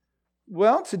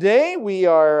Well, today we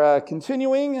are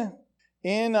continuing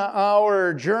in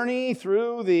our journey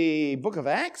through the book of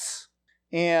Acts,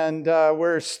 and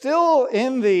we're still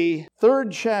in the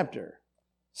third chapter.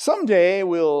 Someday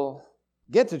we'll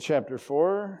get to chapter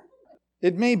 4.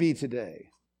 It may be today.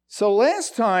 So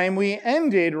last time we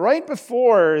ended right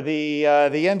before the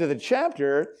end of the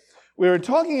chapter. We were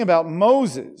talking about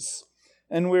Moses,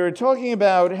 and we were talking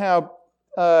about how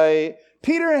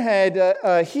Peter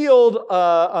had healed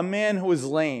a man who was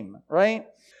lame, right?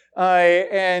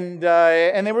 And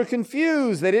they were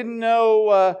confused. They didn't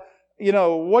know,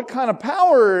 what kind of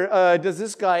power does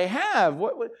this guy have?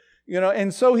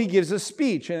 And so he gives a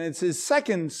speech, and it's his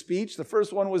second speech. The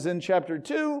first one was in chapter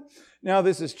 2. Now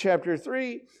this is chapter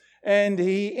 3. And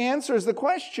he answers the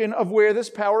question of where this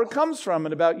power comes from,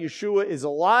 and about Yeshua is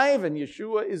alive, and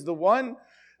Yeshua is the one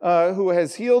who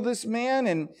has healed this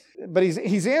man, but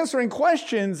he's answering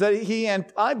questions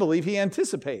that I believe he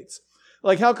anticipates.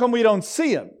 Like, how come we don't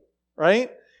see him,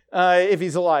 right? If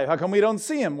he's alive, how come we don't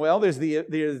see him? Well, there's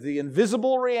the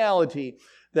invisible reality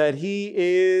that he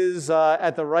is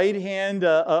at the right hand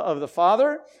of the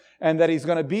Father, and that he's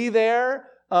going to be there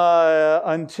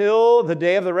until the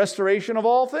day of the restoration of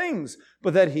all things,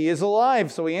 but that he is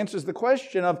alive. So he answers the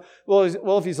question of,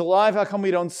 well, if he's alive, how come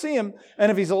we don't see him?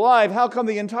 And if he's alive, how come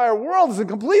the entire world isn't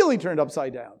completely turned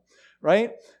upside down,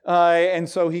 right? And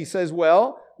so he says,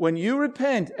 well, when you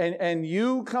repent and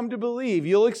you come to believe,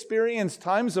 you'll experience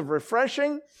times of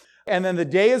refreshing, and then the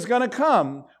day is going to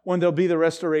come when there'll be the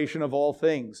restoration of all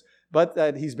things. But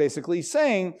that he's basically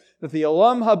saying that the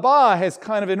Olam Haba has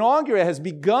kind of has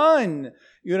begun,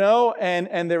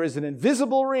 and there is an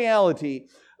invisible reality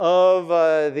of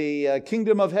the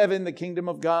kingdom of heaven, the kingdom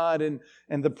of God, and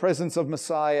the presence of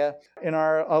Messiah in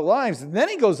our lives. And then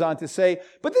he goes on to say,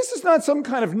 but this is not some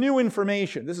kind of new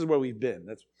information. This is where we've been,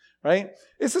 that's right?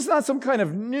 This is not some kind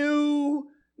of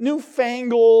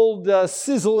newfangled,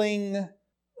 sizzling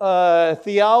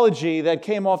theology that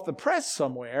came off the press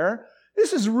somewhere.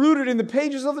 This is rooted in the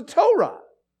pages of the Torah.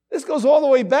 This goes all the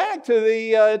way back to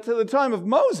the time of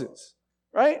Moses,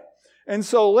 right? And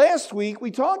so last week we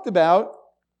talked about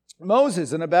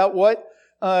Moses and about what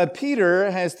Peter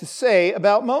has to say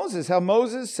about Moses. How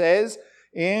Moses says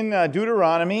in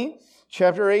Deuteronomy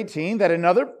chapter 18 that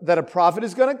a prophet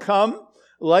is going to come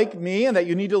like me, and that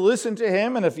you need to listen to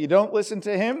him. And if you don't listen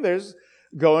to him, there's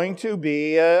going to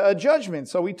be a judgment.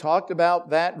 So we talked about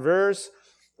that verse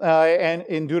and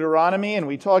in Deuteronomy, and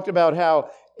we talked about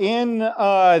how in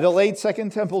the late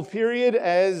Second Temple period,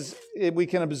 as we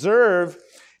can observe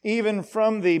even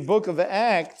from the book of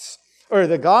Acts, or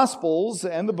the Gospels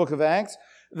and the book of Acts,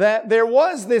 that there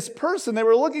was this person they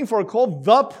were looking for called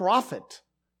the prophet,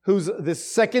 who's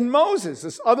this second Moses.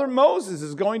 This other Moses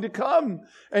is going to come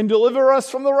and deliver us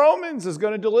from the Romans, is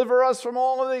going to deliver us from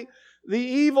all of the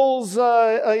evils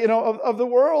of the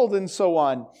world and so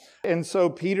on. And so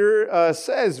Peter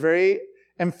says very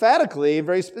emphatically,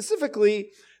 very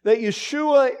specifically, that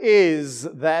Yeshua is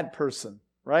that person,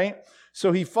 right?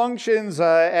 So he functions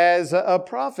as a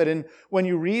prophet. And when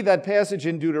you read that passage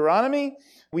in Deuteronomy,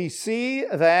 we see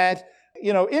that,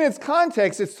 in its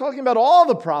context, it's talking about all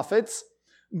the prophets,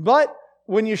 but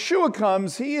when Yeshua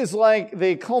comes, he is like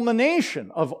the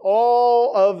culmination of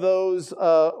all of those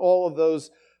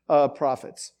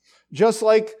prophets. Just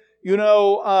like,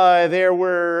 there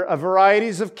were a variety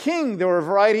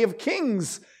of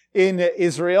kings in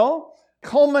Israel,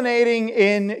 culminating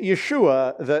in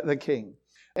Yeshua, the king.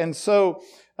 And so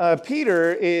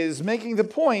Peter is making the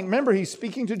point, remember, he's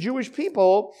speaking to Jewish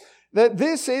people, that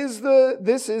this is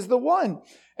the one.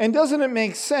 And doesn't it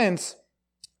make sense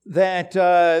that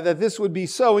this would be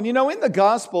so? And in the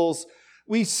Gospels,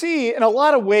 we see in a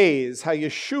lot of ways how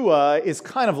Yeshua is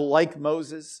kind of like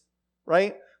Moses,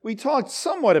 right? We talked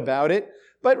somewhat about it,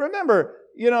 but remember,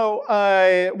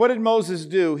 what did Moses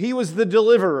do? He was the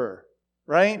deliverer,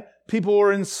 right? People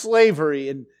were in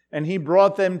slavery, and he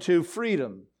brought them to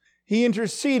freedom. He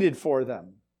interceded for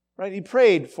them, right? He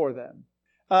prayed for them.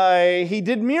 He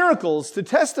did miracles to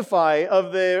testify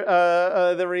of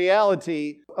the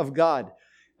reality of God.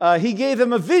 He gave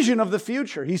them a vision of the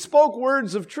future. He spoke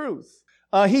words of truth.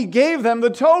 He gave them the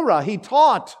Torah. He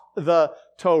taught the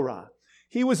Torah.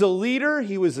 He was a leader.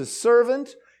 He was a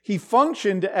servant. He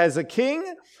functioned as a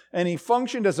king, and he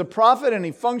functioned as a prophet, and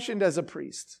he functioned as a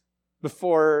priest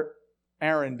before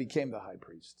Aaron became the high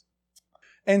priest.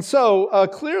 And so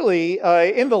clearly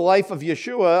in the life of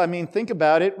Yeshua, think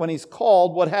about it. When he's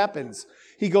called, what happens?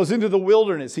 He goes into the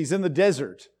wilderness. He's in the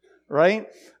desert, right?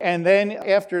 And then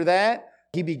after that,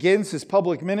 He begins his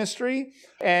public ministry,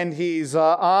 and he's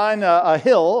on a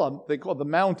hill. They call it the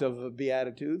Mount of the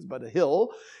Beatitudes, but a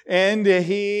hill. And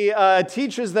he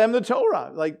teaches them the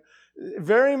Torah. Like,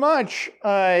 very much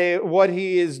what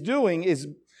he is doing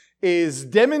is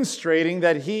demonstrating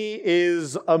that he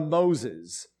is a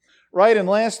Moses. Right? And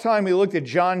last time we looked at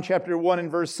John chapter 1 and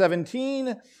verse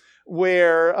 17,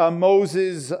 where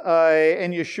Moses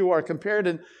and Yeshua are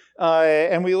compared.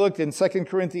 And we looked in 2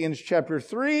 Corinthians chapter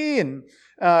 3. And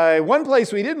one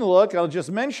place we didn't look, I'll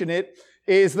just mention it,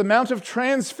 is the Mount of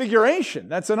Transfiguration.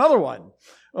 That's another one,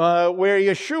 where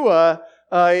Yeshua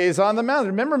is on the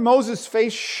mountain. Remember Moses'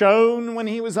 face shone when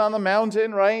he was on the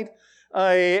mountain, right?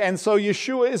 And so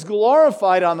Yeshua is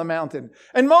glorified on the mountain.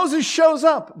 And Moses shows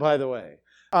up, by the way,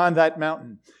 on that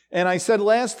mountain. And I said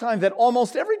last time that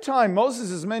almost every time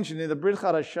Moses is mentioned in the Brit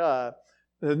Hadashah,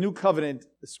 the New Covenant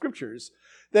scriptures,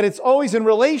 that it's always in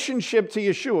relationship to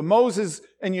Yeshua, Moses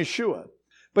and Yeshua.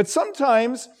 But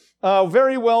sometimes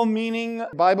very well-meaning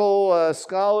Bible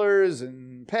scholars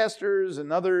and pastors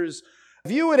and others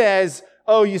view it as,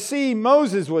 oh, you see,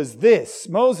 Moses was this.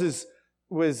 Moses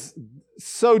was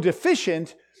so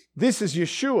deficient. This is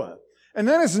Yeshua. And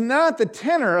that is not the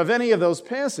tenor of any of those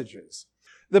passages.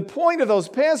 The point of those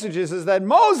passages is that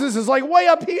Moses is like way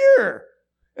up here.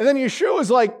 And then Yeshua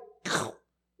is like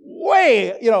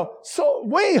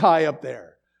way high up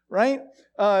there, right?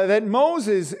 That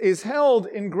Moses is held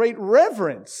in great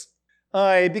reverence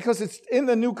because it's in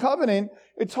the New Covenant.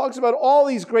 It talks about all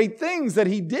these great things that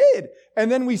he did.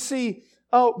 And then we see,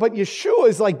 oh, but Yeshua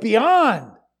is like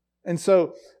beyond. And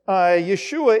so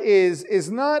Yeshua is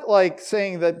not like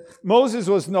saying that Moses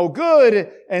was no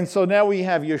good, and so now we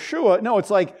have Yeshua. No,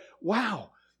 it's like, wow,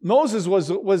 Moses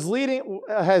was leading,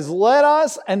 has led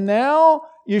us, and now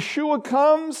Yeshua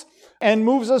comes and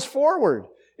moves us forward.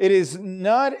 It is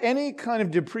not any kind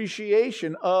of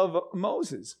depreciation of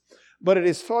Moses, but it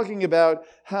is talking about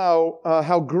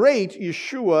how great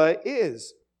Yeshua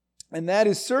is. And that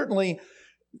is certainly,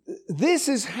 this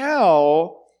is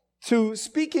how,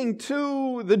 speaking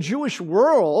to the Jewish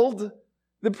world,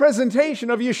 the presentation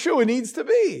of Yeshua needs to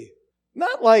be.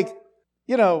 Not like,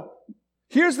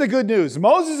 here's the good news.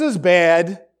 Moses is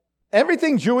bad.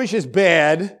 Everything Jewish is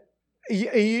bad.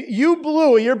 You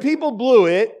blew it. Your people blew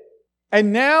it.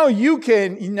 And now you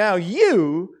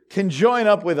can join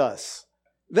up with us.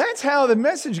 That's how the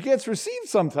message gets received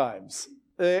sometimes.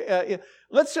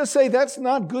 Let's just say that's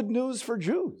not good news for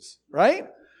Jews, right?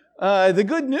 The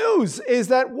good news is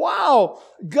that, wow,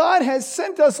 God has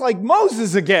sent us like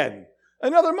Moses again.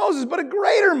 Another Moses, but a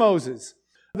greater Moses.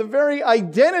 The very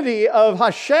identity of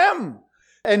Hashem.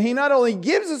 And he not only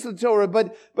gives us the Torah,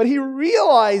 but he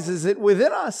realizes it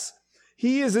within us.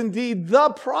 He is indeed the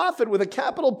prophet with a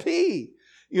capital P,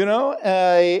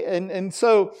 and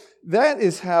so that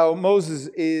is how Moses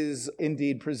is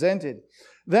indeed presented.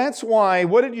 That's why,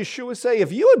 what did Yeshua say?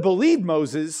 If you had believed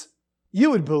Moses,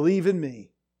 you would believe in me.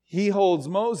 He holds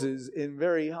Moses in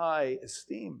very high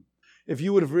esteem. If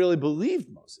you would have really believed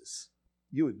Moses,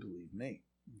 you would believe me.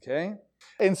 Okay?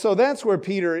 And so that's where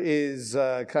Peter is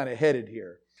kind of headed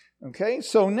here. Okay?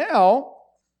 So now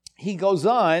he goes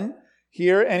on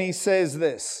here and he says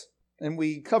this. And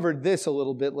we covered this a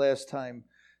little bit last time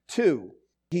too.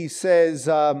 He says,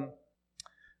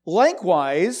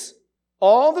 likewise,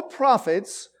 all the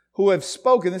prophets who have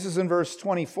spoken, this is in verse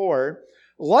 24,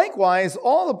 likewise,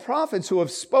 all the prophets who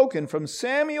have spoken from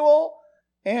Samuel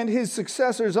and his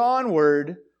successors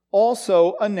onward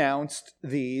also announced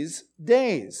these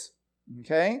days.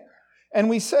 Okay? And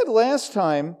we said last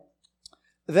time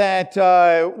that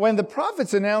when the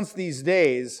prophets announced these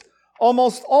days,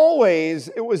 almost always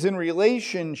it was in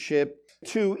relationship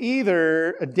to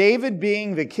either David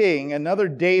being the king, another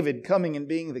David coming and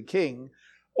being the king,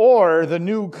 or the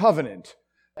new covenant.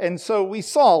 And so we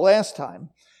saw last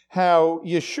time how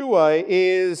Yeshua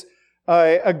is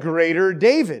a greater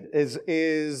David, is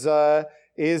the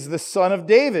son of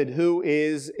David, who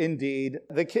is indeed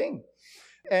the king.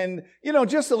 And,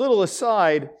 just a little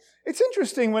aside, it's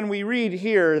interesting when we read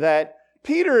here that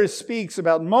Peter speaks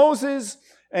about Moses,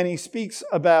 and he speaks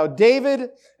about David,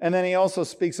 and then he also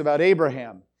speaks about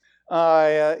Abraham.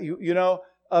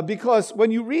 Because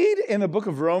when you read in the book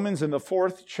of Romans in the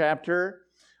 4th chapter,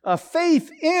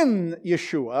 faith in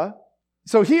Yeshua,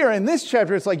 so here in this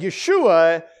chapter, it's like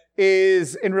Yeshua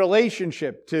is in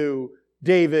relationship to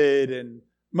David and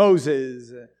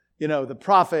Moses, the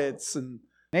prophets and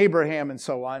Abraham and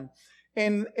so on.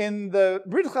 In the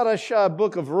Brit Hadashah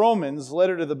book of Romans,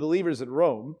 letter to the believers at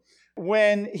Rome,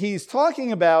 when he's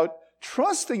talking about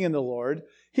trusting in the Lord,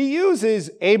 he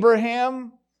uses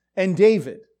Abraham and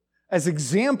David as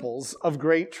examples of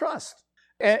great trust.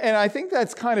 And I think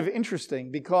that's kind of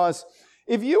interesting because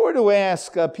if you were to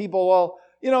ask people, well,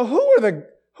 who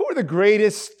are the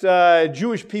greatest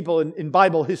Jewish people in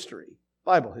Bible history?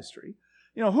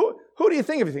 Who do you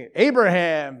think of? You think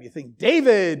Abraham, you think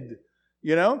David,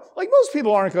 like most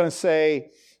people aren't going to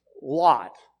say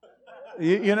Lot,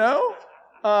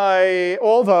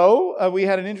 although we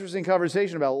had an interesting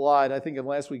conversation about Lot, I think in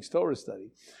last week's Torah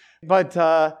study. But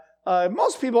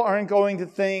most people aren't going to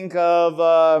think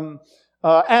of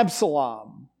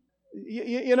Absalom.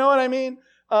 You know what I mean?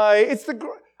 It's the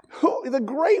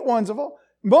great ones of all.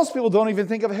 Most people don't even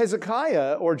think of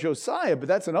Hezekiah or Josiah, but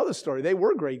that's another story. They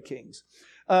were great kings.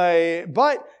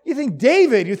 But you think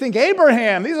David, you think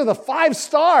Abraham. These are the 5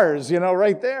 stars,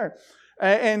 right there.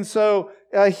 And so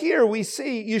here we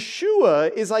see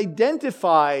Yeshua is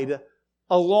identified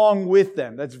along with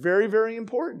them. That's very, very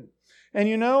important.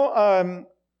 And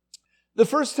the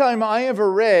first time I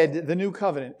ever read the New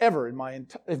Covenant, ever in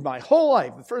my whole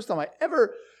life, the first time I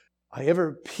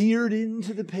ever peered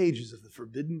into the pages of the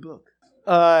forbidden book,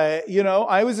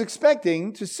 I was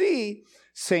expecting to see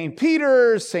St.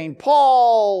 Peter, St.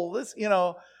 Paul,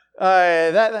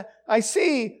 that I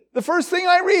see the first thing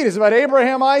I read is about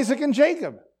Abraham, Isaac, and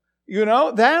Jacob.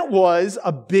 That was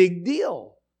a big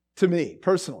deal to me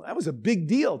personally. That was a big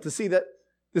deal to see that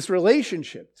this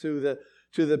relationship to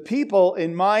the people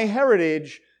in my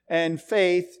heritage and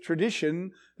faith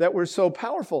tradition that were so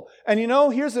powerful. And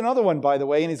here's another one, by the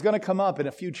way, and he's going to come up in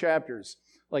a few chapters.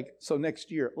 So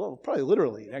next year, well, probably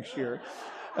literally next year,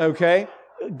 okay?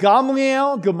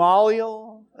 Gamaliel,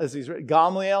 as he's written,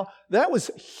 Gamaliel, that was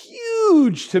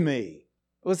huge to me.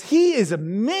 He is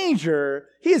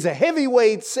a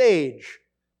heavyweight sage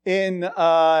in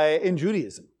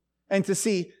Judaism. And to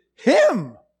see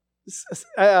him,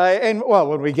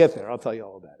 when we get there, I'll tell you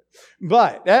all about it.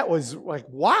 But that was like,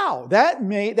 wow,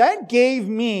 that gave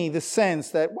me the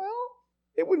sense that,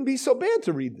 it wouldn't be so bad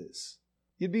to read this.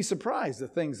 You'd be surprised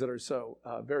at things that are so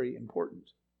very important.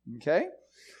 Okay?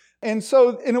 And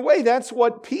so, in a way, that's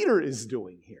what Peter is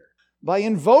doing here. By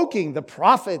invoking the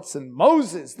prophets and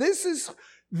Moses. This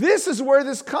is where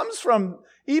this comes from.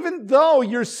 Even though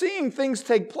you're seeing things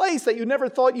take place that you never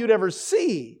thought you'd ever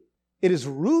see, it is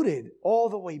rooted all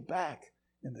the way back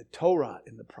in the Torah,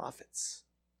 in the prophets.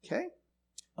 Okay?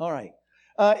 All right.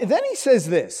 Then he says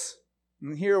this.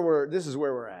 And this is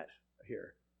where we're at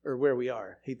here. Or where we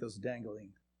are. I hate those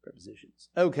dangling prepositions.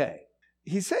 Okay.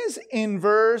 He says in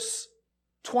verse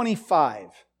 25,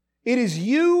 "It is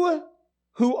you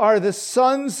who are the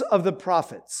sons of the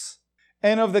prophets,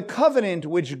 and of the covenant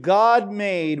which God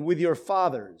made with your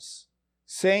fathers,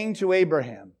 saying to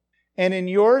Abraham, and in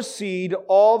your seed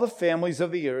all the families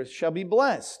of the earth shall be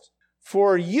blessed.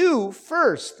 For you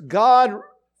first, God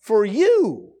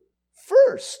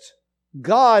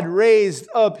raised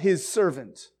up his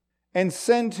servant and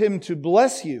sent him to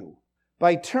bless you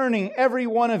by turning every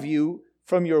one of you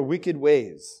from your wicked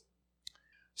ways."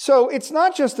 So it's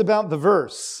not just about the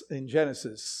verse in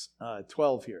Genesis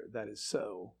 12 here that is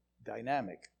so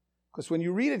dynamic. Because when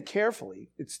you read it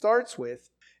carefully, it starts with,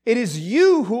 "It is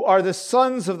you who are the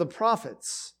sons of the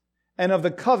prophets and of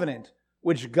the covenant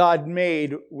which God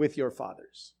made with your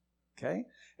fathers." Okay?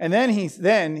 And then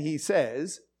he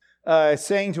says,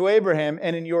 saying to Abraham,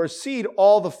 "And in your seed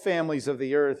all the families of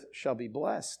the earth shall be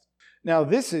blessed." Now,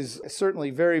 this is certainly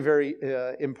very, very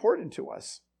important to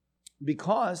us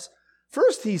because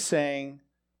first he's saying,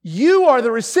 you are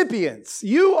the recipients.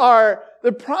 You are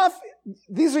the prophet.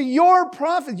 These are your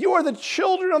prophets. You are the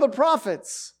children of the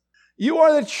prophets. You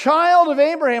are the child of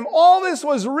Abraham. All this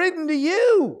was written to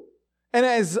you. And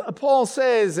as Paul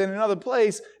says in another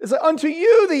place, it's like, unto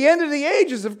you the end of the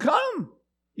ages have come.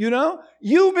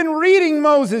 You've been reading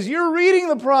Moses. You're reading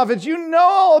the prophets. You know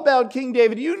all about King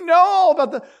David. You know all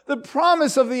about the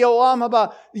promise of the Olam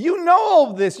Haba. You know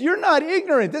all of this. You're not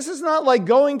ignorant. This is not like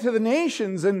going to the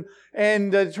nations and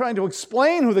trying to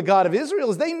explain who the God of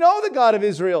Israel is. They know the God of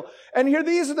Israel. And here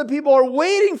these are the people who are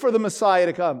waiting for the Messiah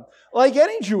to come, like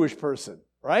any Jewish person,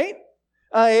 right?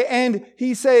 And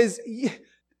he says,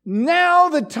 now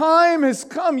the time has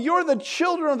come. You're the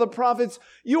children of the prophets.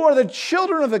 You are the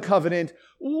children of the covenant.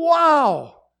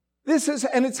 Wow.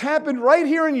 And it's happened right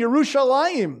here in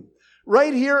Yerushalayim,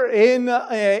 right here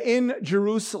in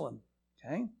Jerusalem.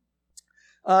 Okay?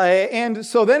 And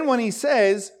so then when he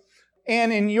says,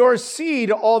 and in your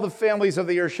seed all the families of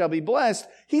the earth shall be blessed,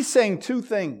 he's saying two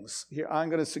things here. I'm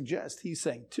going to suggest he's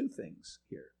saying two things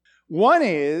here. One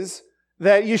is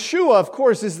that Yeshua, of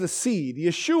course, is the seed.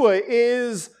 Yeshua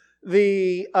is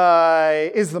the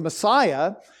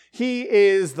Messiah. He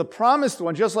is the promised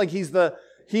one, just like he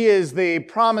is the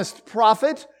promised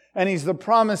prophet and he's the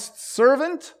promised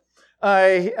servant.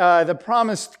 the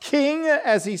promised king,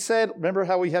 as he said. Remember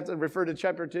how we have to refer to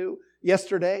chapter 2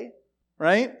 yesterday,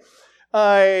 right?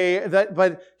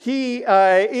 But he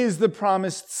is the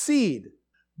promised seed.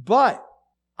 But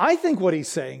I think what he's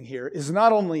saying here is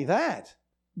not only that,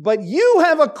 but you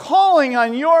have a calling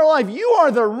on your life. You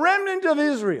are the remnant of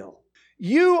Israel.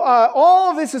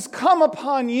 All of this has come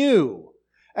upon you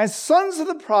as sons of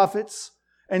the prophets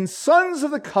and sons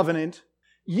of the covenant.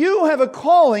 You have a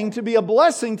calling to be a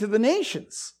blessing to the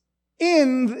nations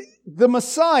in the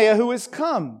Messiah who has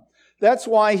come. That's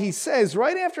why he says,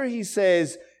 right after he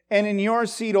says, and in your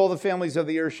seed all the families of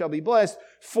the earth shall be blessed,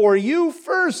 for you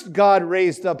first God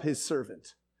raised up his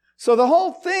servant. So the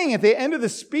whole thing at the end of the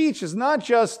speech is not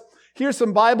just, here's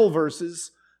some Bible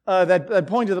verses that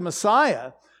point to the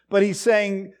Messiah, but he's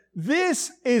saying,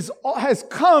 this has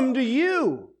come to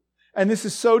you. And this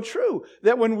is so true,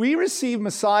 that when we receive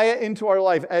Messiah into our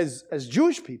life as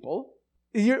Jewish people,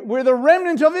 we're the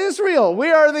remnant of Israel. We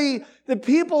are the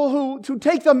people who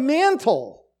take the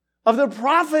mantle of the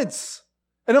prophets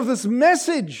and of this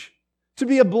message to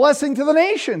be a blessing to the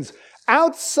nations.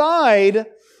 Outside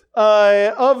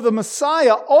of the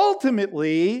Messiah,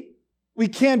 ultimately, we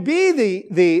can't be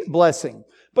the blessing.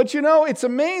 But it's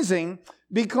amazing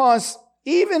because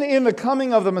even in the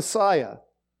coming of the Messiah,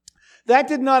 that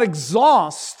did not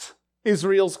exhaust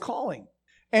Israel's calling.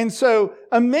 And so,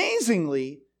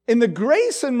 amazingly, in the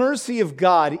grace and mercy of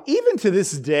God, even to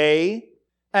this day,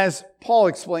 as Paul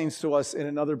explains to us in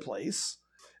another place,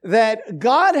 that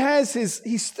God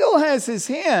he still has his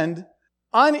hand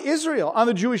on Israel, on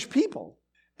the Jewish people.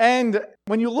 And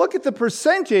when you look at the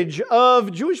percentage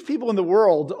of Jewish people in the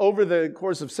world over the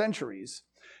course of centuries,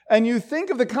 and you think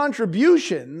of the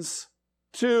contributions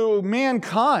to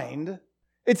mankind,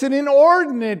 it's an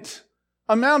inordinate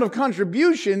amount of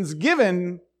contributions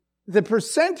given the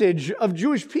percentage of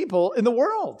Jewish people in the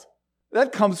world.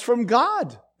 That comes from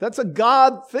God. That's a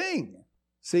God thing.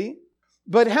 See?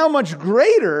 But how much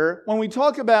greater when we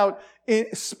talk about in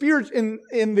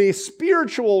the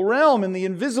spiritual realm, in the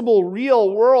invisible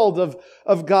real world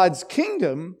of God's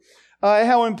kingdom,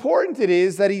 how important it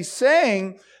is that he's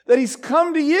saying that he's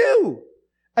come to you.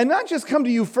 And not just come to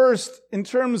you first in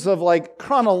terms of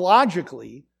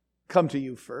chronologically come to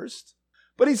you first,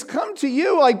 but he's come to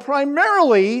you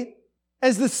primarily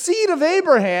as the seed of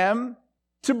Abraham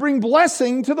to bring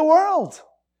blessing to the world.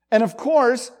 And of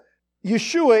course,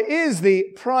 Yeshua is the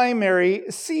primary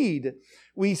seed.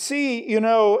 We see,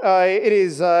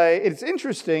 it's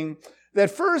interesting that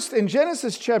first in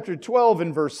Genesis chapter 12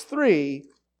 and verse 3,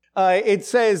 it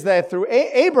says that through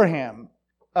Abraham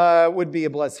would be a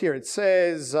blessed. Here it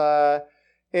says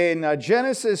in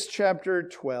Genesis chapter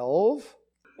 12,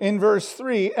 in verse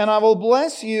 3, and I will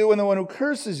bless you and the one who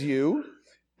curses you.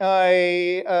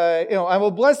 I will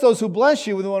bless those who bless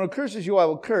you, and the one who curses you I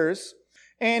will curse.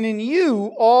 And in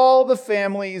you all the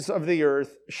families of the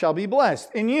earth shall be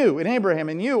blessed. In you, in Abraham,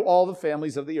 in you all the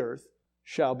families of the earth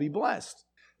shall be blessed.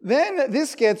 Then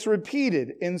this gets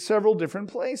repeated in several different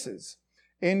places.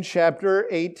 In chapter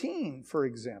 18, for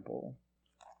example,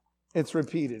 it's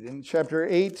repeated in chapter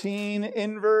 18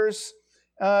 in verse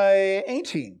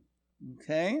 18.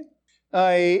 Okay?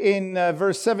 In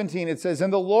verse 17 it says,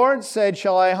 and the Lord said,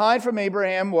 shall I hide from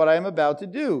Abraham what I am about to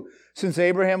do? Since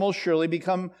Abraham will surely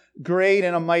become great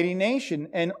and a mighty nation,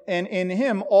 and in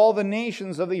him all the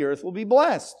nations of the earth will be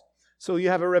blessed. So you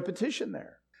have a repetition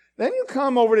there. Then you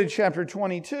come over to chapter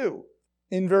 22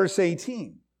 in verse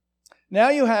 18. Now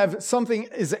you have something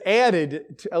is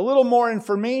added, a little more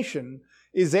information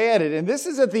is added. And this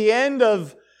is at the end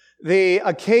of the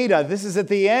Akedah. This is at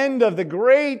the end of the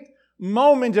great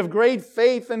moment of great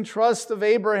faith and trust of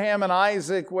Abraham and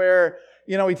Isaac, where,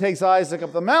 he takes Isaac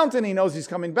up the mountain. He knows he's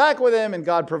coming back with him, and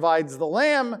God provides the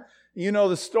lamb. You know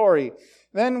the story.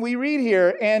 Then we read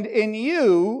here, and in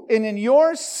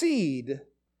your seed,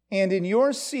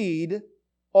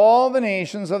 all the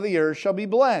nations of the earth shall be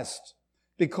blessed,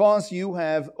 because you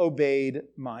have obeyed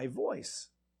my voice.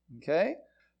 Okay?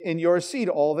 In your seed,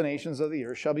 all the nations of the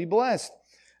earth shall be blessed.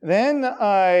 Then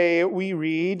we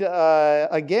read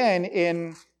again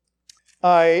in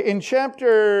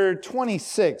chapter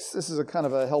 26. This is a kind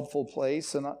of a helpful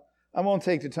place, and I won't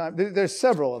take the time. There's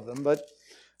several of them,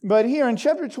 but here in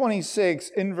chapter 26,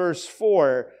 in verse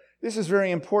 4, this is very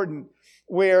important,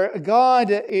 where God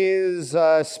is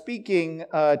speaking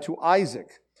to Isaac.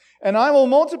 And I will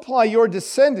multiply your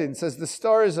descendants as the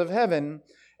stars of heaven,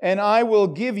 and I will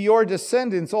give your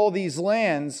descendants all these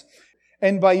lands,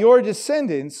 and by your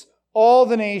descendants, all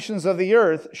the nations of the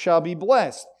earth shall be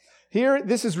blessed. Here,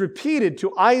 this is repeated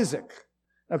to Isaac.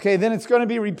 Okay, then it's going to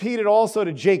be repeated also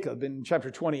to Jacob in chapter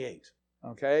 28.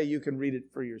 Okay, you can read it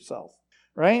for yourself,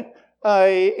 right?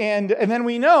 And then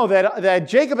we know that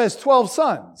Jacob has 12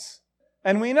 sons.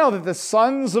 And we know that the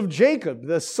sons of Jacob,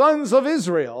 the sons of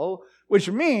Israel, which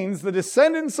means the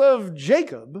descendants of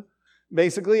Jacob,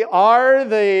 basically are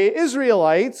the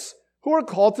Israelites who are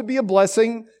called to be a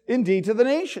blessing indeed to the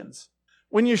nations.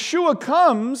 When Yeshua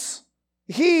comes,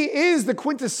 he is the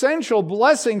quintessential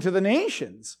blessing to the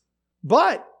nations.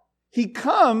 But he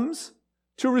comes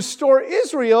to restore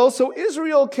Israel so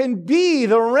Israel can be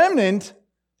the remnant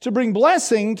to bring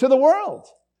blessing to the world.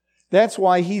 That's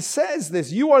why he says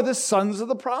this. You are the sons of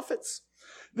the prophets.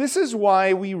 This is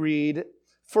why we read,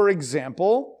 for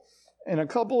example, in a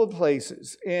couple of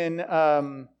places. In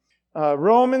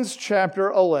Romans chapter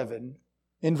 11,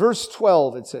 in verse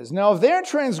 12, it says, Now if their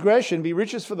transgression be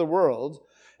riches for the world,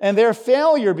 and their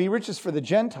failure be riches for the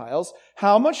Gentiles,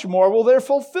 how much more will their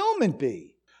fulfillment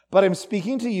be? But I'm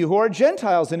speaking to you who are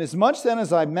Gentiles, inasmuch then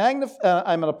as I'm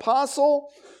an apostle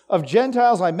of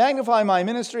Gentiles, I magnify my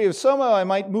ministry, if so I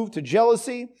might move to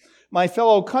jealousy my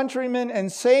fellow countrymen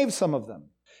and save some of them.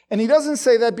 And he doesn't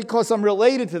say that because I'm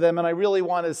related to them and I really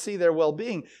want to see their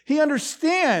well-being. He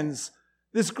understands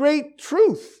this great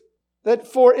truth that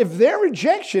for if their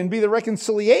rejection be the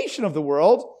reconciliation of the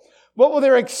world, what will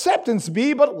their acceptance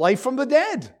be but life from the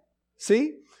dead?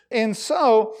 See? And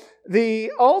so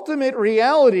the ultimate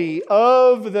reality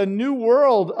of the new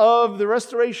world, of the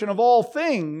restoration of all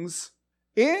things,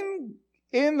 in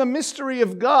the mystery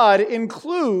of God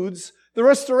includes the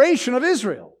restoration of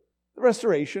Israel. The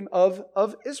restoration of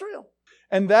Israel.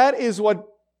 And that is what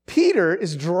Peter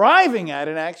is driving at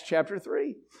in Acts chapter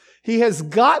 3. He has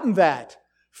gotten that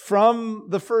from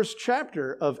the first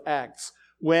chapter of Acts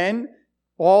when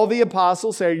all the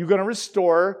apostles say, are you going to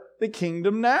restore the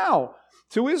kingdom now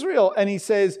to Israel? And he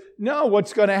says, no,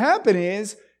 what's going to happen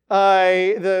is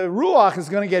the Ruach is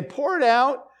going to get poured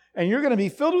out and you're going to be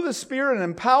filled with the Spirit and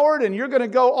empowered, and you're going to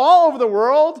go all over the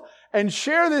world and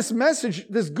share this message,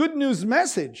 this good news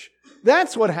message.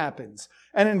 That's what happens.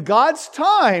 And in God's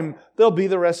time, there'll be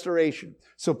the restoration.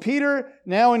 So Peter,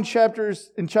 now in chapter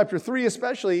 3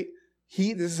 especially,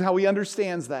 this is how he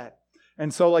understands that.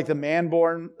 And so like the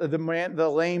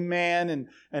lame man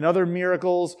and other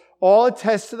miracles all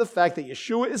attest to the fact that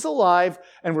Yeshua is alive,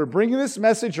 and we're bringing this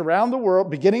message around the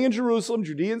world, beginning in Jerusalem,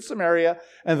 Judea and Samaria,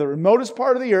 and the remotest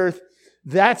part of the earth.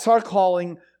 That's our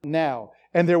calling now.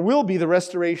 And there will be the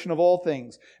restoration of all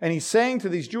things. And he's saying to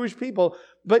these Jewish people,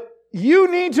 but you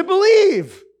need to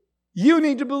believe. You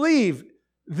need to believe.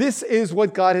 This is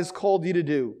what God has called you to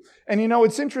do. And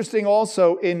it's interesting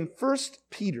also in 1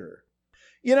 Peter.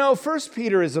 1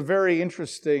 Peter is a very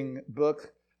interesting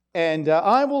book. And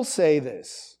I will say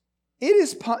this.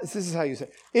 This is how you say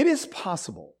it. It is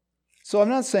possible. So I'm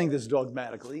not saying this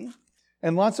dogmatically.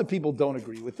 And lots of people don't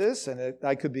agree with this. And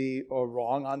I could be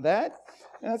wrong on that.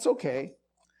 And that's okay.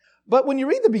 But when you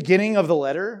read the beginning of the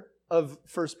letter of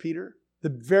 1 Peter, the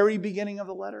very beginning of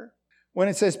the letter, when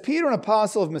it says, Peter, an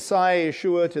apostle of Messiah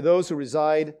Yeshua, to those who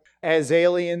reside as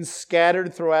aliens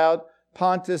scattered throughout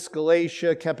Pontus,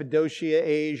 Galatia, Cappadocia,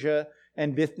 Asia,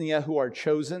 and Bithynia, who are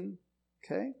chosen.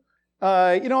 Okay?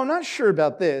 I'm not sure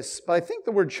about this, but I think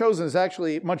the word chosen is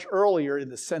actually much earlier in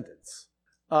the sentence.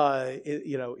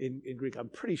 In Greek, I'm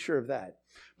pretty sure of that.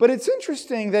 But it's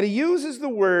interesting that he uses the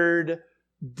word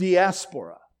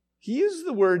diaspora. He uses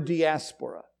the word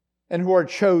diaspora, and who are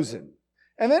chosen.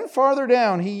 And then farther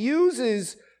down, he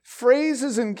uses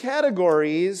phrases and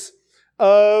categories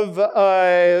of,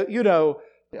 a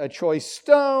choice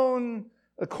stone,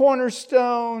 a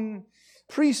cornerstone,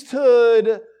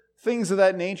 priesthood, things of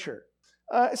that nature.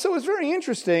 So it's very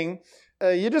interesting.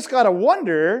 You just got to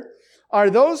wonder,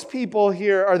 are those people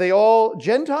here, are they all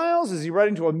Gentiles? Is he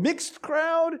writing to a mixed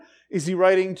crowd? Is he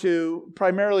writing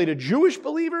primarily to Jewish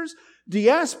believers?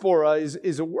 Diaspora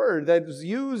is a word that is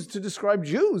used to describe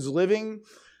Jews living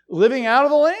out of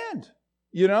the land,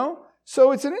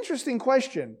 So it's an interesting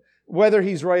question whether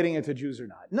he's writing it to Jews or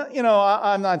not. No,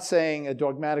 I'm not saying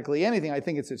dogmatically anything. I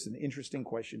think it's just an interesting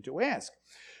question to ask.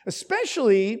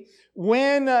 Especially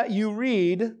when you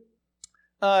read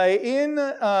in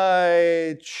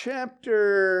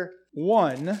chapter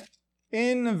 1,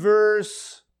 in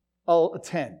verse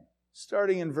 10,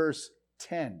 starting in verse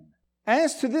 10.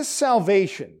 As to this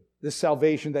salvation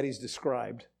that he's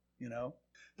described,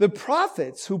 the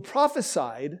prophets who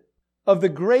prophesied of the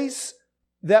grace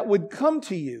that would come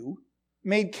to you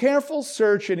made careful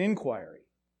search and inquiry.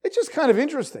 It's just kind of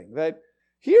interesting that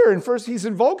here in first, he's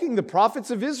invoking the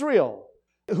prophets of Israel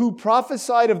who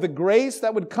prophesied of the grace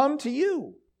that would come to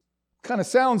you. Kind of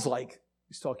sounds like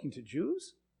he's talking to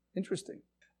Jews. Interesting.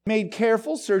 made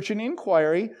careful search and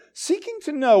inquiry, seeking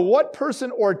to know what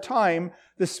person or time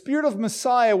the Spirit of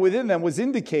Messiah within them was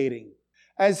indicating,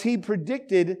 as he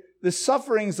predicted the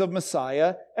sufferings of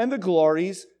Messiah and the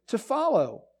glories to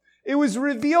follow. It was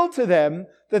revealed to them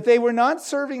that they were not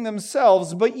serving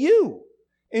themselves, but you,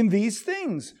 in these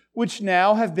things, which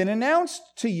now have been announced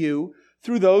to you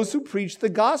through those who preach the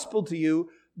gospel to you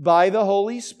by the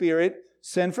Holy Spirit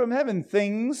sent from heaven,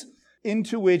 things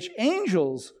into which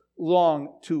angels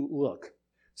long to look.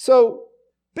 So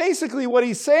basically what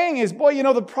he's saying is,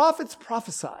 the prophets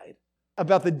prophesied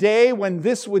about the day when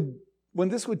this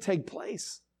would take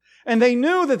place. And they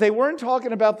knew that they weren't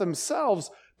talking about themselves,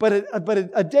 but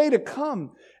a day to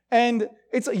come. And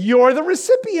you're the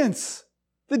recipients.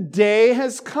 The day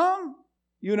has come,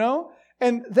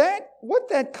 And I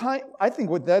think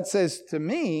what that says to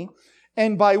me,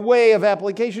 and by way of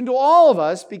application to all of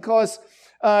us, because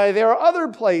there are other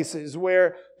places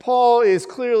where Paul is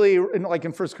clearly, like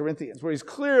in 1 Corinthians, where he's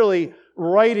clearly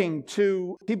writing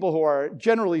to people who are,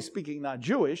 generally speaking, not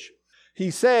Jewish.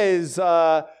 He says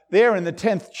there in the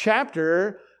 10th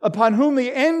chapter, upon whom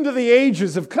the end of the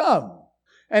ages have come.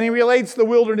 And he relates the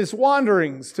wilderness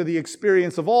wanderings to the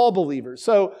experience of all believers.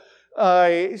 So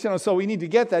we need to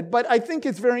get that. But I think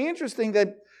it's very interesting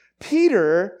that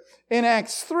Peter in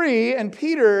Acts 3 and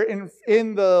Peter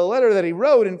in the letter that he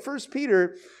wrote in 1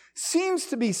 Peter seems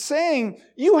to be saying,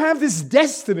 you have this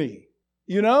destiny,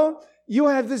 You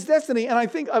have this destiny. And I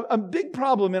think a big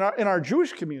problem in our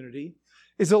Jewish community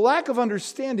is a lack of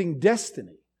understanding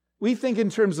destiny. We think in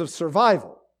terms of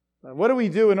survival. What do we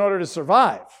do in order to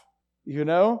survive?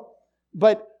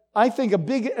 But I think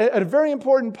a very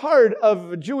important part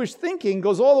of Jewish thinking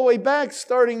goes all the way back,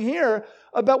 starting here,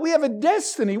 about we have a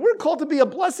destiny. We're called to be a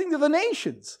blessing to the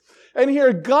nations. And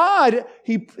here God,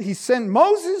 He sent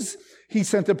Moses, He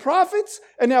sent the prophets,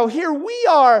 and now here we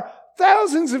are,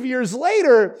 thousands of years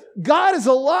later. God is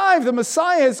alive. The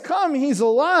Messiah has come. He's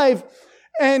alive.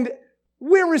 And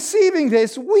we're receiving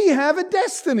this. We have a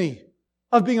destiny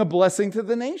of being a blessing to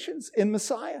the nations in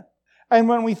Messiah. And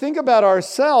when we think about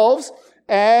ourselves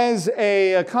as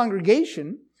a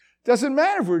congregation, doesn't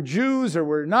matter if we're Jews or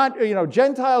we're not,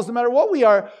 Gentiles, no matter what we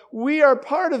are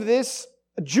part of this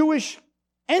Jewish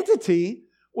entity,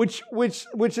 which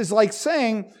is like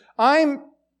saying, I'm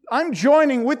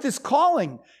joining with this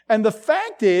calling. And the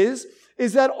fact is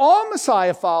that all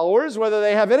Messiah followers, whether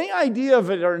they have any idea of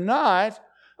it or not,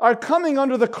 are coming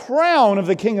under the crown of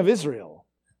the King of Israel,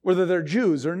 whether they're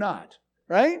Jews or not,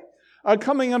 right? Are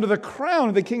coming under the crown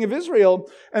of the King of Israel.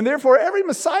 And therefore, every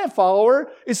Messiah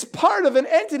follower is part of an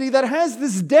entity that has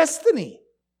this destiny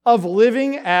of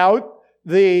living out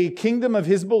the kingdom of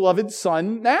his beloved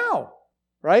Son now,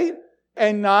 right?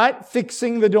 And not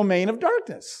fixing the domain of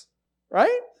darkness,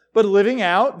 right? But living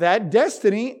out that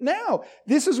destiny now.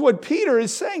 This is what Peter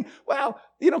is saying. Wow,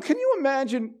 can you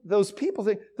imagine those people?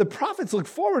 The prophets look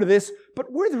forward to this,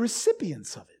 but we're the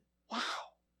recipients of it. Wow,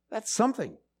 that's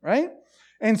something, right?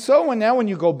 And so when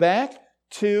you go back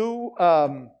to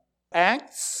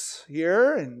Acts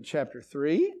here in chapter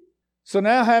 3, so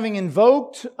now having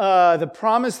invoked the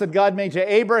promise that God made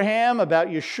to Abraham about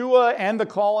Yeshua and the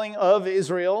calling of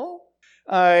Israel,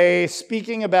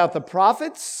 speaking about the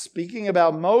prophets, speaking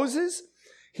about Moses,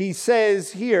 he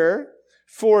says here,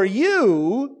 for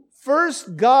you,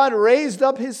 first God raised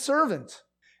up his servant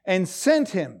and sent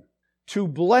him to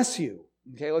bless you.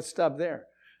 Okay, let's stop there.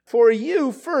 For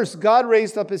you, first, God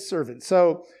raised up his servant.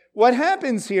 So what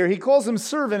happens here, he calls him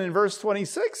servant in verse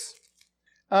 26,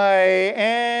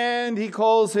 and he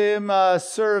calls him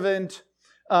servant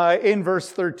in verse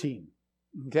 13.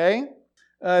 Okay?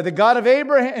 The God of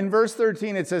Abraham, in verse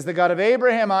 13, it says, the God of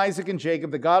Abraham, Isaac, and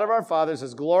Jacob, the God of our fathers,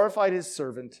 has glorified his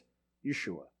servant,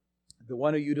 Yeshua, the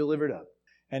one who you delivered up.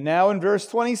 And now in verse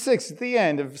 26, at the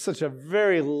end of such a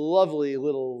very lovely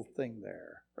little thing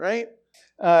there, right?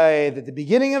 At the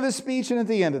beginning of the speech and at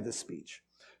the end of the speech.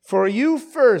 For you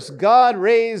first, God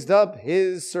raised up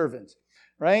his servant,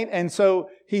 right? And so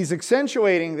he's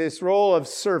accentuating this role of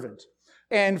servant.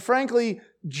 And frankly,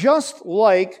 just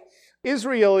like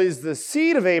Israel is the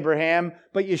seed of Abraham,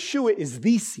 but Yeshua is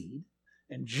the seed.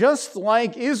 And just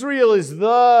like Israel is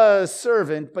the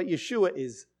servant, but Yeshua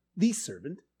is the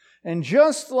servant. And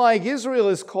just like Israel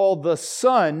is called the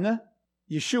son,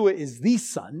 Yeshua is the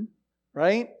son,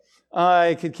 right?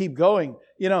 I could keep going.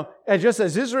 Just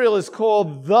as Israel is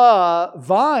called the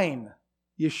vine,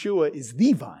 Yeshua is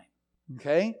the vine.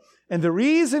 Okay? And the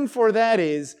reason for that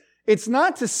is, it's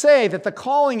not to say that the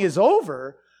calling is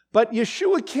over, but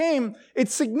Yeshua came.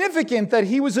 It's significant that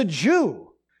he was a Jew.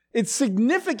 It's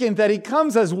significant that he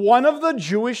comes as one of the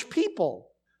Jewish people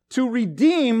to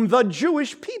redeem the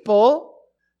Jewish people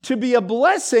to be a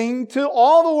blessing to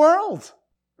all the world,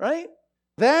 right?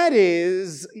 That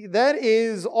is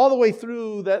all the way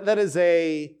through. That is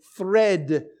a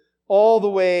thread all the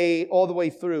way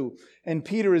through. And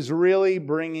Peter is really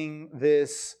bringing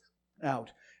this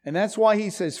out. And that's why he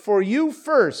says, for you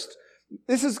first.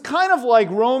 This is kind of like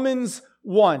Romans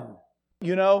 1,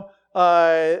 where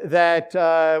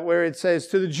it says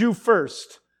to the Jew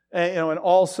first, and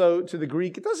also to the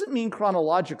Greek. It doesn't mean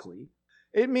chronologically.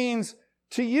 It means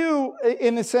to you,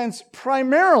 in a sense,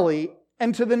 primarily,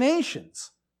 and to the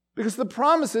nations. Because the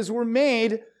promises were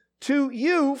made to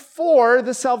you for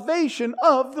the salvation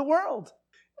of the world.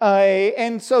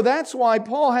 And so that's why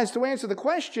Paul has to answer the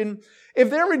question, if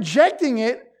they're rejecting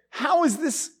it, how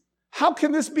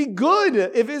can this be good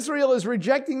if Israel is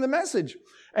rejecting the message?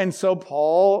 And so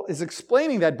Paul is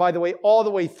explaining that, by the way, all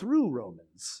the way through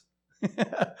Romans.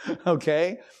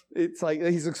 Okay? It's like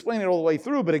he's explaining it all the way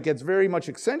through, but it gets very much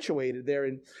accentuated there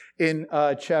in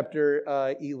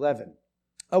chapter 11.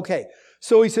 Okay,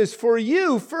 so he says, for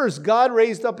you first, God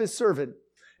raised up his servant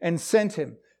and sent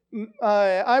him.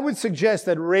 I would suggest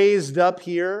that raised up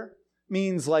here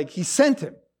means like he sent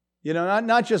him.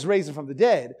 Not just raised him from the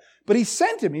dead, but he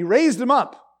sent him. He raised him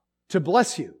up to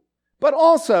bless you. But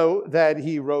also that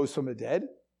he rose from the dead,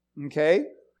 okay,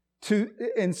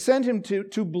 and sent him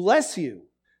to bless you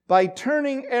by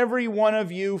turning every one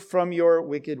of you from your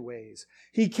wicked ways.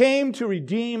 He came to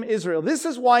redeem Israel. This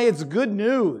is why it's good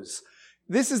news.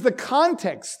 This is the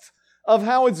context of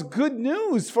how it's good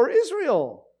news for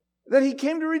Israel, that he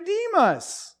came to redeem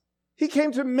us. He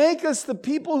came to make us the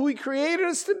people who he created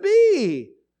us to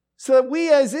be, so that we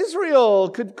as Israel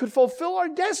could fulfill our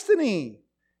destiny.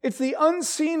 It's the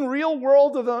unseen real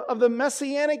world of the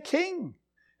Messianic King.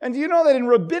 And do you know that in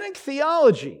rabbinic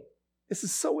theology, this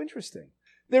is so interesting,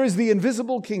 there is the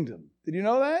invisible kingdom. Did you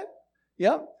know that?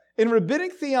 Yeah. In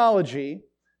rabbinic theology,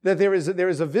 that there is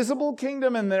a visible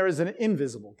kingdom and there is an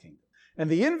invisible kingdom. And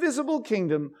the invisible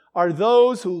kingdom are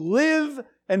those who live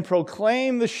and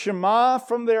proclaim the Shema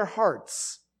from their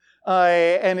hearts.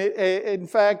 In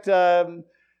fact, I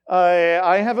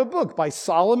have a book by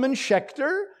Solomon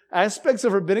Schechter, Aspects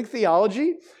of Rabbinic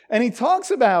Theology, and he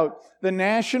talks about the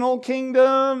national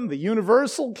kingdom, the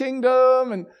universal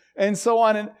kingdom, and so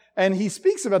on. And he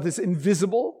speaks about this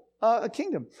invisible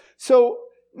kingdom. So,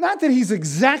 not that he's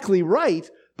exactly right,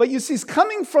 but you see, he's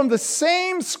coming from the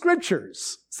same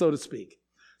scriptures, so to speak.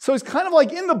 So he's kind of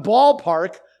like in the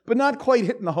ballpark, but not quite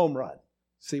hitting the home run.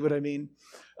 See what I mean?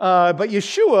 But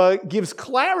Yeshua gives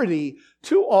clarity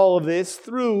to all of this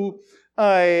through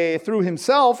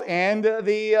himself and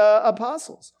the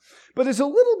apostles. But there's a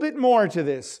little bit more to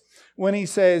this when he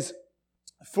says,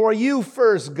 for you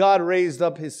first God raised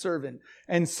up his servant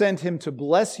and sent him to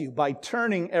bless you by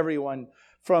turning everyone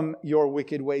from your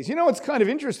wicked ways. It's kind of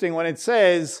interesting when it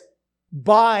says,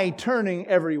 by turning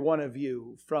every one of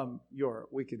you from your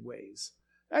wicked ways.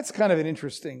 That's kind of an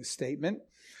interesting statement.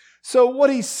 So what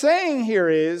he's saying here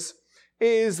is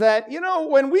that,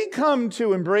 when we come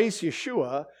to embrace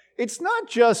Yeshua, it's not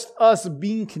just us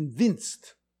being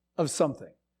convinced of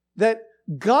something. That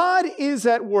God is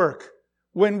at work.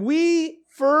 When we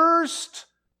first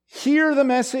hear the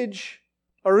message,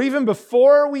 or even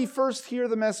before we first hear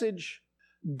the message,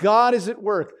 God is at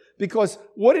work. Because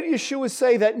what did Yeshua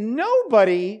say? That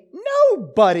nobody,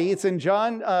 it's in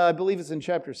John, I believe it's in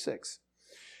chapter 6,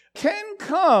 can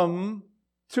come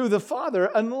to the Father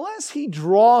unless he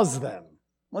draws them.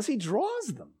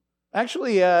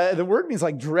 Actually, the word means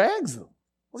like drags them.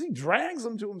 Unless he drags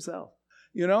them to himself,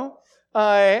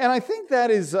 And I think that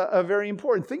is very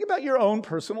important. Think about your own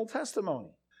personal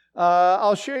testimony.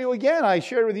 I'll share you again. I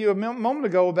shared with you a moment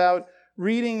ago about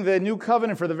reading the New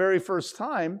Covenant for the very first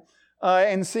time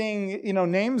and seeing,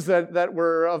 names that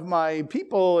were of my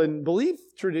people and belief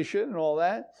tradition and all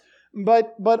that.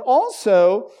 But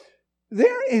also,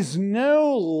 there is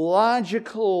no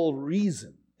logical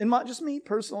reason, just me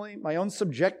personally, my own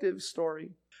subjective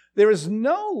story, there is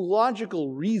no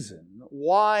logical reason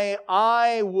why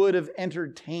I would have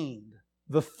entertained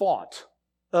the thought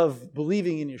of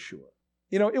believing in Yeshua.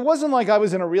 It wasn't like I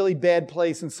was in a really bad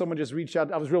place and someone just reached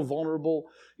out. I was real vulnerable,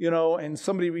 and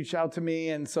somebody reached out to me,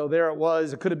 and so there it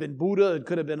was. It could have been Buddha, it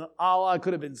could have been Allah, it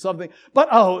could have been something. But,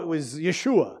 it was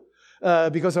Yeshua,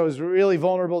 because I was really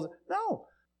vulnerable. No.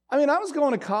 I was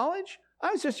going to college.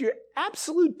 I was just your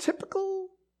absolute typical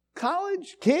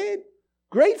college kid.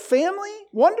 Great family,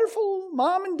 wonderful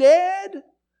mom and dad,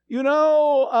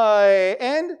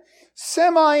 and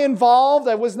semi-involved.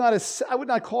 I would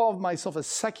not call myself a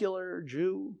secular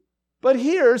Jew. But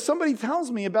here, somebody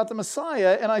tells me about the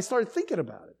Messiah, and I start thinking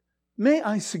about it. May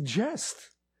I suggest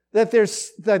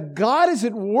that God is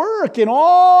at work in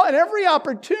all and every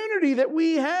opportunity that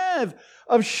we have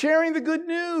of sharing the good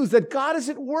news, that God is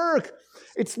at work.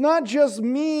 It's not just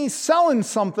me selling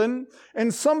something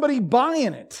and somebody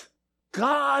buying it.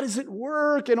 God is at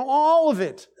work in all of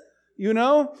it,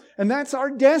 and that's our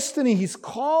destiny. He's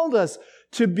called us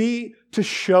to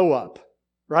show up,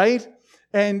 right?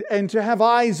 And to have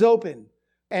eyes open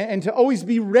and to always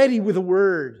be ready with a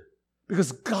word.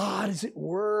 Because God is at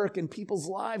work in people's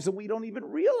lives and we don't even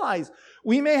realize.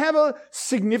 We may have a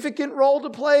significant role to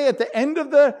play at the end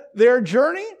of their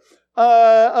journey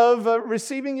of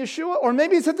receiving Yeshua, or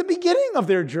maybe it's at the beginning of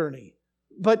their journey.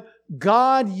 But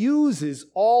God uses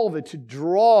all of it to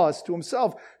draw us to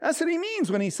himself. That's what he means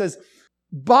when he says,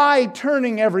 by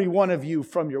turning every one of you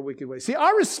from your wicked ways. See,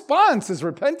 our response is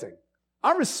repenting.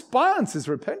 Our response is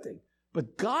repenting.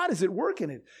 But God is at work in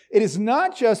it. It is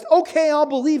not just, okay, I'll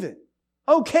believe it.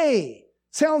 Okay,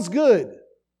 sounds good.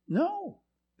 No,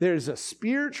 there's a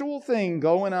spiritual thing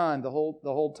going on the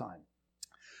whole time.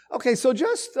 Okay, so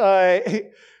just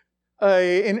in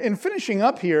finishing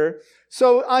up here,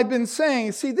 so I've been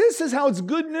saying, see, this is how it's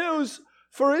good news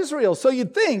for Israel. So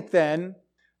you'd think then,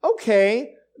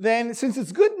 okay, then since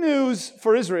it's good news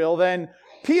for Israel, then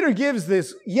Peter gives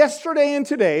this yesterday and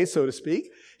today, so to speak.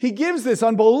 He gives this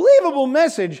unbelievable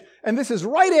message, and this is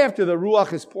right after the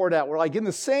Ruach is poured out. We're like in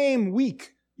the same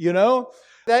week,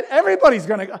 that everybody's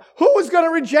who is going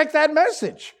to reject that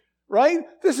message, right?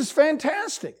 This is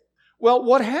fantastic. Well,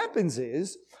 what happens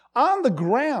is, on the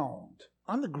ground,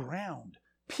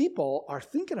 people are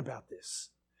thinking about this,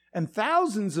 and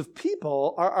thousands of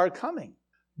people are coming.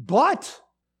 But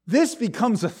this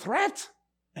becomes a threat,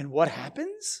 and what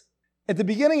happens? At the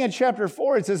beginning of chapter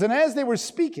 4, it says, and as they were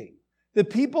speaking, the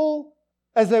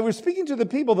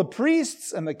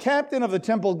priests and the captain of the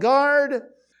temple guard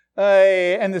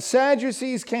and the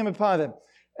Sadducees came upon them.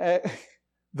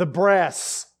 The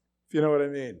brass, if you know what I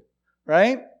mean,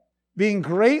 right? Being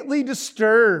greatly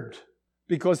disturbed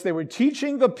because they were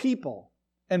teaching the people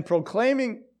and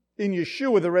proclaiming in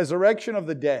Yeshua the resurrection of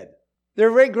the dead.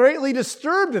 They're greatly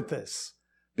disturbed at this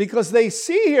because they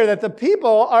see here that the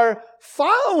people are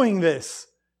following this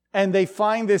and they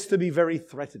find this to be very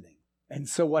threatening. And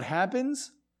so what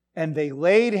happens? And they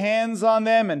laid hands on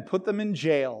them and put them in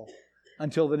jail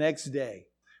until the next day.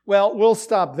 Well, we'll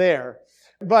stop there.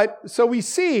 But so we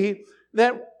see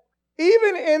that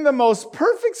even in the most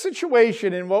perfect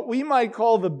situation, in what we might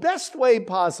call the best way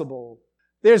possible,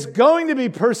 there's going to be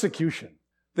persecution.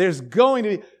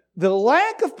 The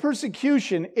lack of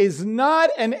persecution is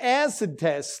not an acid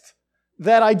test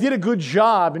that I did a good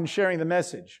job in sharing the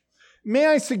message. May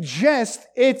I suggest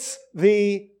it's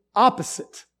the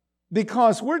opposite,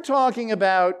 because we're talking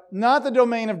about not the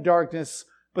domain of darkness,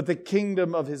 but the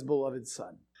kingdom of his beloved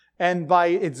Son. And by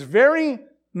its very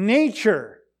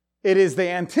nature, it is the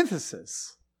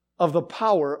antithesis of the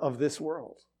power of this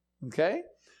world. Okay?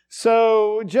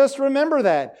 So just remember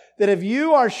that if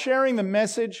you are sharing the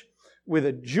message with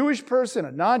a Jewish person,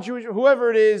 a non-Jewish,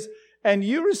 whoever it is, and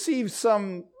you receive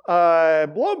some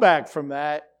blowback from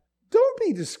that, don't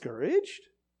be discouraged.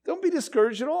 Don't be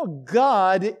discouraged at all.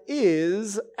 God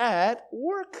is at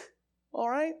work. All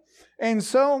right? And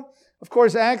so, of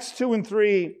course, Acts 2 and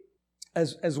 3,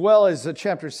 as well as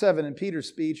chapter 7 in Peter's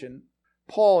speech and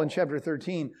Paul in chapter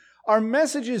 13, are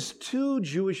messages to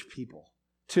Jewish people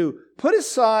to put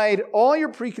aside all your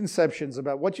preconceptions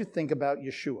about what you think about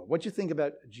Yeshua, what you think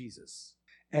about Jesus,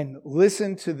 and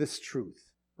listen to this truth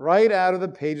right out of the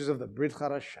pages of the Brit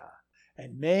Hadashah.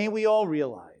 And may we all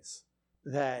realize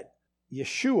that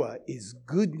Yeshua is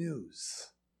good news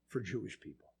for Jewish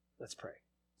people. Let's pray.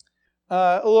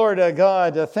 Lord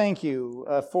God, thank you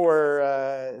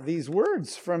for these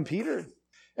words from Peter.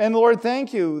 And Lord,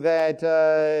 thank you that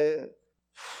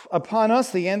upon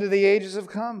us the end of the ages have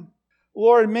come.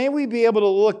 Lord, may we be able to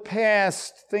look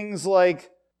past things like,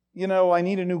 I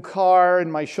need a new car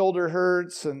and my shoulder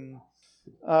hurts and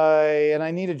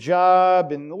I need a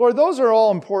job. And Lord, those are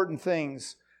all important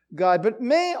things, God. But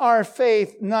may our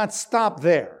faith not stop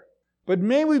there. But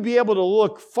may we be able to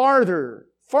look farther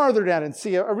down and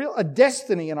see a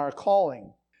destiny in our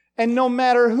calling. And no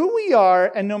matter who we are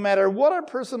and no matter what our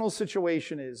personal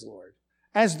situation is, Lord,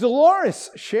 as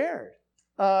Dolores shared,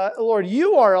 Lord,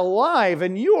 you are alive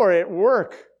and you are at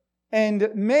work. And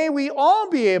may we all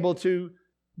be able to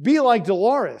be like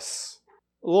Dolores,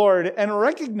 Lord, and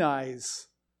recognize,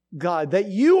 God, that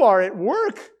you are at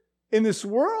work in this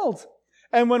world.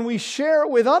 And when we share it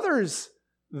with others,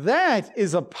 that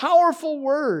is a powerful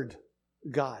word,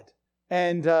 God.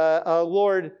 And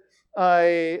Lord,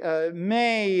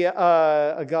 may,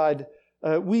 God,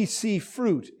 we see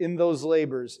fruit in those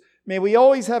labors. May we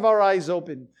always have our eyes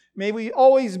open. May we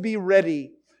always be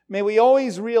ready. May we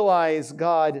always realize,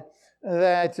 God,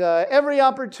 that every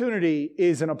opportunity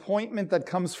is an appointment that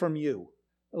comes from you,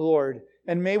 Lord.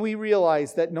 And may we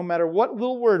realize that no matter what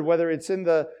little word, whether it's in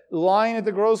the line at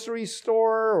the grocery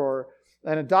store or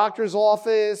in a doctor's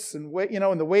office and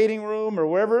in the waiting room or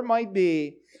wherever it might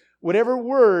be, whatever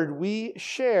word we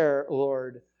share,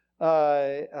 Lord,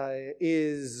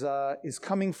 is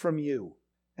coming from you,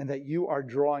 and that you are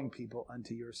drawing people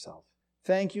unto yourself.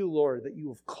 Thank you, Lord, that you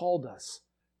have called us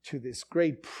to this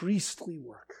great priestly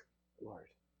work, Lord.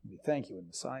 We thank you in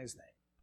Messiah's name.